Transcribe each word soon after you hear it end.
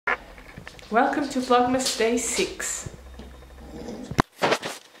Welcome to Vlogmas Day 6.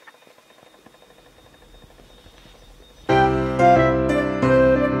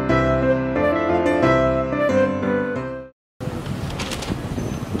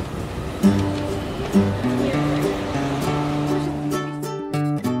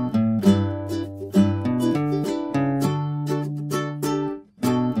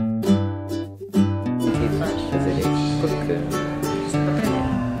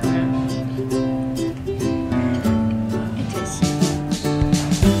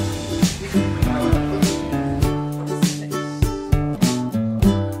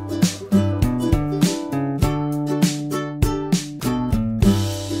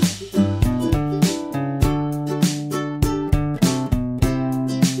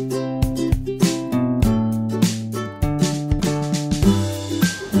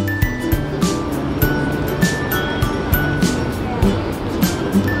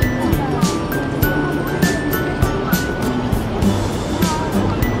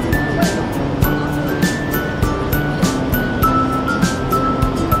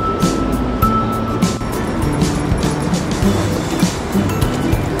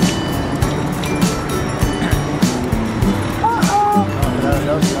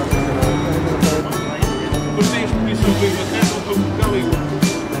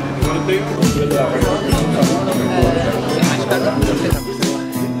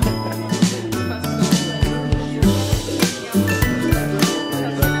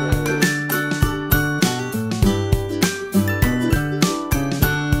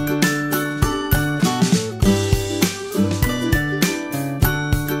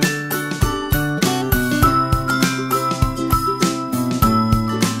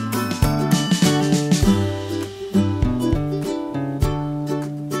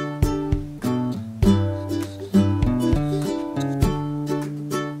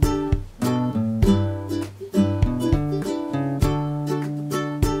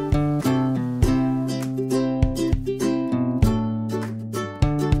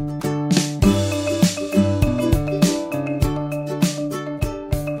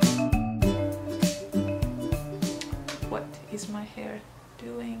 What is my hair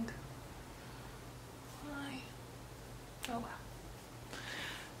doing? Why? Oh well.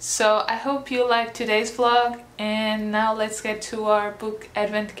 So I hope you liked today's vlog, and now let's get to our book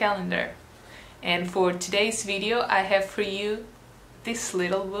advent calendar. And for today's video I have for you this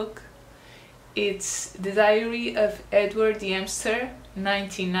little book. It's The Diary of Edward the Hamster,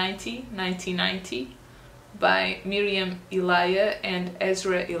 1990 by Miriam, Elia and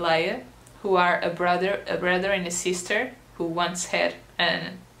Ezra Elia, who are a brother and a sister who once had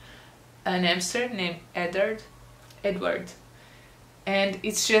an hamster named Edward. And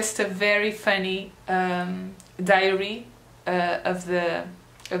it's just a very funny diary of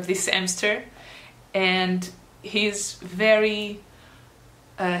this hamster, and he has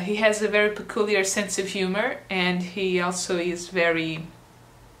a very peculiar sense of humor, and he also is very,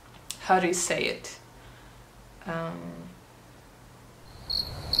 how do you say it?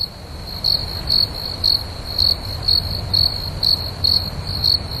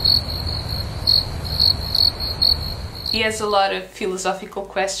 He has a lot of philosophical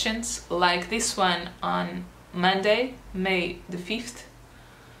questions, like this one on Monday, May the 5th.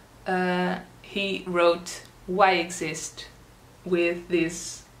 He wrote "Why Exist?" with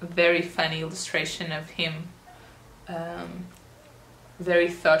this very funny illustration of him, very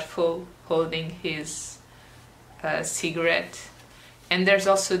thoughtful, holding his cigarette. And there's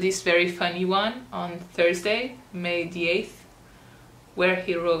also this very funny one on Thursday, May the 8th, where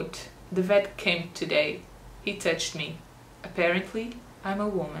he wrote, "The vet came today. He touched me. Apparently, I'm a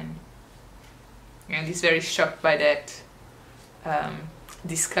woman." And he's very shocked by that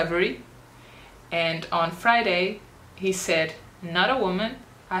discovery. And on Friday, he said, "Not a woman,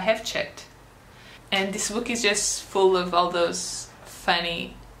 I have checked." And this book is just full of all those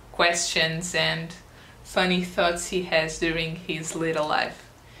funny questions and funny thoughts he has during his little life.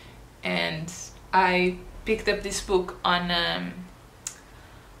 And I picked up this book on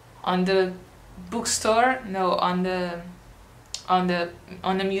the bookstore, no, on the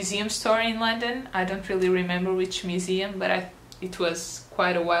museum store in London. I don't really remember which museum, but it was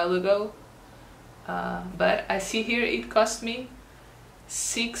quite a while ago. But I see here it cost me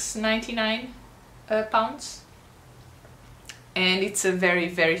 £6.99, and it's a very,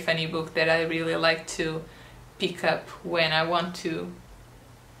 very funny book that I really like to pick up when I want to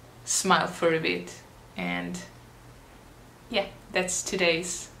smile for a bit. And yeah, that's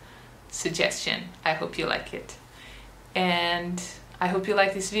today's suggestion. I hope you like it, and I hope you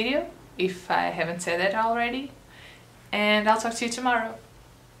like this video if I haven't said that already, and I'll talk to you tomorrow.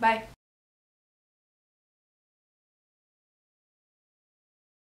 Bye.